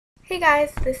Hey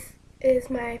guys, this is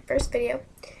my first video.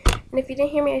 And if you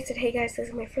didn't hear me, I said, hey guys, this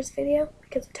is my first video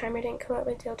because the timer didn't come up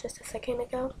until just a second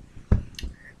ago.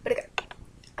 But okay.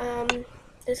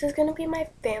 This is going to be my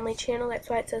family channel. That's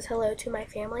why it says hello to my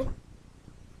family.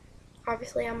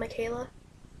 Obviously, I'm Michaela.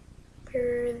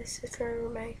 This is for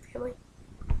my family.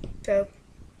 So,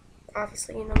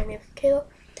 obviously, you know my name is Michaela.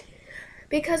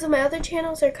 Because of my other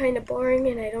channels are kind of boring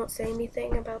and I don't say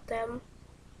anything about them.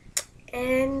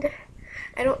 And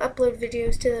I don't upload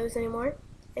videos to those anymore.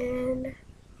 And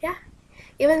yeah,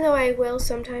 even though I will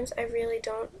sometimes, I really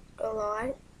don't a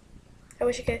lot. I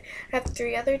wish I could have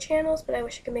 3 other channels, but I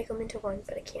wish I could make them into one,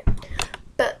 but I can't.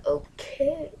 But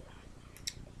okay.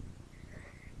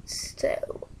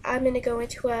 So, I'm going to go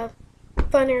into a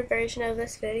funner version of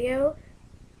this video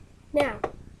now.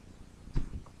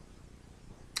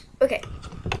 Okay,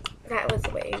 that was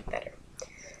way better.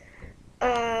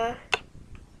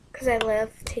 Because I love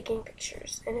taking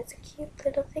pictures, and it's a cute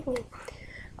little thingy.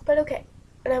 But okay,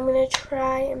 and I'm going to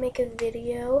try and make a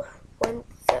video once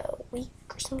a week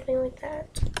or something like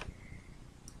that.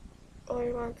 Or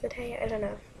once a day, I don't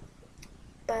know.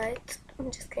 But I'm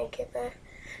just going to give a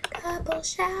couple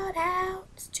shout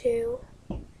outs to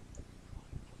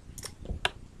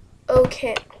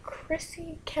okay,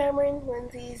 Chrissy, Cameron,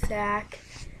 Lindsay, Zach,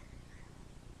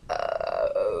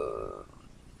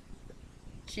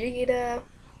 Jada.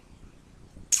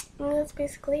 And that's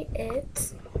basically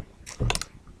it.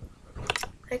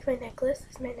 Like my necklace.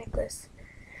 This is my necklace.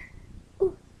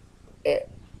 Ooh.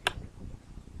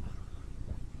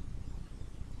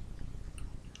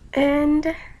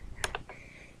 And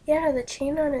yeah, the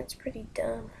chain on it's pretty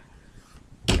dumb.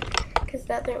 Because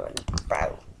the other one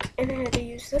broke. And I had to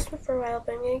use this one for a while,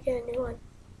 but I'm going to get a new one.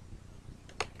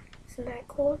 Isn't that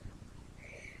cool?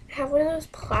 I have one of those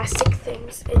plastic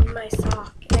things in my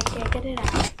sock, and I can't get it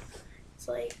out. It's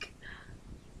like,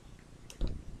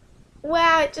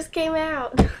 wow, it just came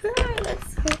out.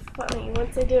 That's so funny.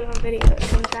 Once I do it on video, it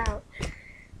comes out.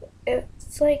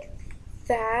 It's like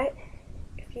that,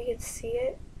 if you could see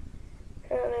it.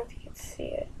 I don't know if you can see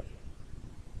it.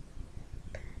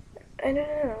 I don't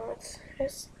know,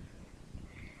 it's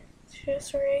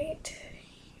just right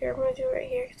here. I'm going to do it right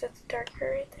here because that's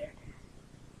darker right there.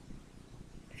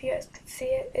 If you guys can see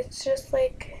it, it's just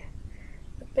like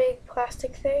a big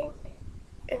plastic thing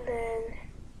and then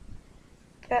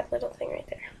that little thing right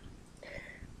there.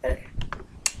 Okay.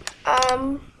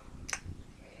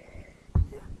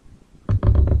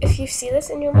 If you see this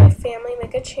and you're my family,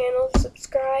 make a channel,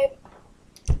 subscribe,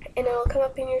 and it will come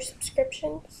up in your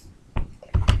subscriptions.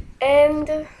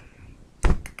 And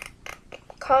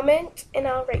comment, and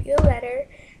I'll write you a letter,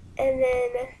 and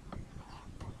then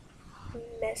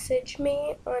message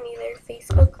me on either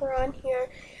Facebook or on here,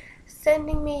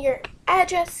 sending me your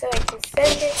address so I can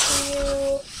send it to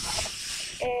you.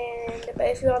 But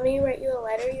if you want me to write you a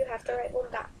letter, you have to write one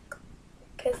back,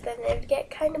 because then it would get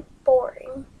kind of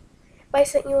boring if I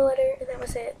sent you a letter and that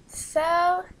was it.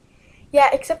 So yeah,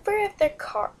 except for if they're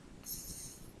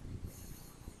cards.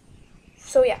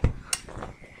 So yeah.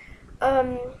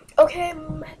 Okay,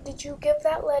 did you give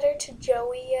that letter to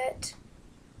Joey yet?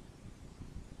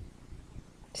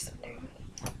 Just wondering.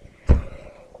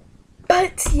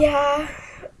 But yeah,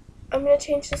 I'm gonna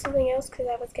change to something else because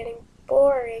that was getting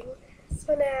boring.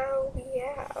 So now,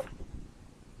 yeah.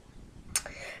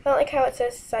 I don't like how it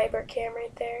says Cybercam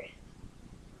right there.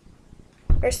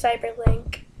 Or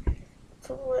Cyberlink. It's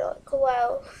real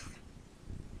close.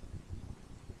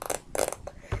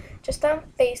 Just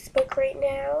on Facebook right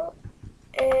now.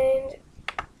 And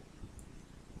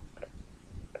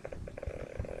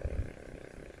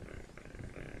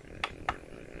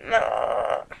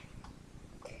no.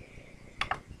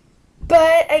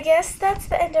 But I guess that's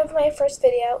the end of my first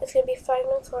video. It's going to be 5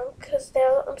 minutes long because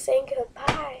now I'm saying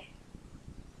goodbye.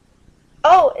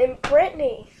 Oh, and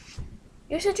Brittany,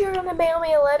 you said you were going to mail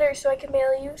me a letter so I could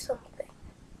mail you something.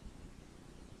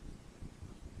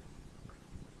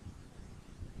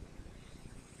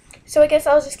 So I guess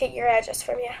I'll just get your address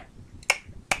from you.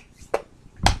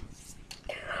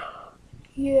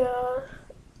 Yeah.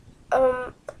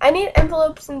 I need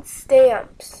envelopes and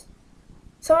stamps.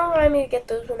 Someone remind me to get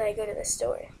those when I go to the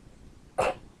store.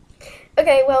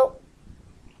 Okay, well.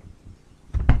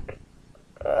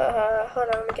 Hold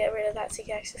on, let me get rid of that so you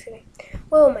can actually see me.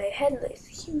 Whoa, my head is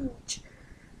huge.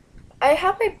 I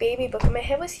have my baby book and my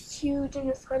head was huge in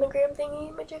the sonogram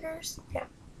thingy, my jiggers. Yeah.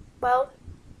 Well.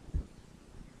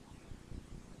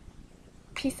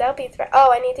 Peace out, Bean Sprout.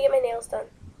 Oh, I need to get my nails done.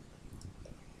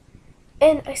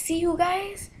 And I see you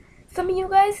guys, some of you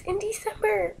guys, in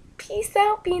December. Peace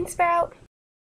out, Bean Sprout.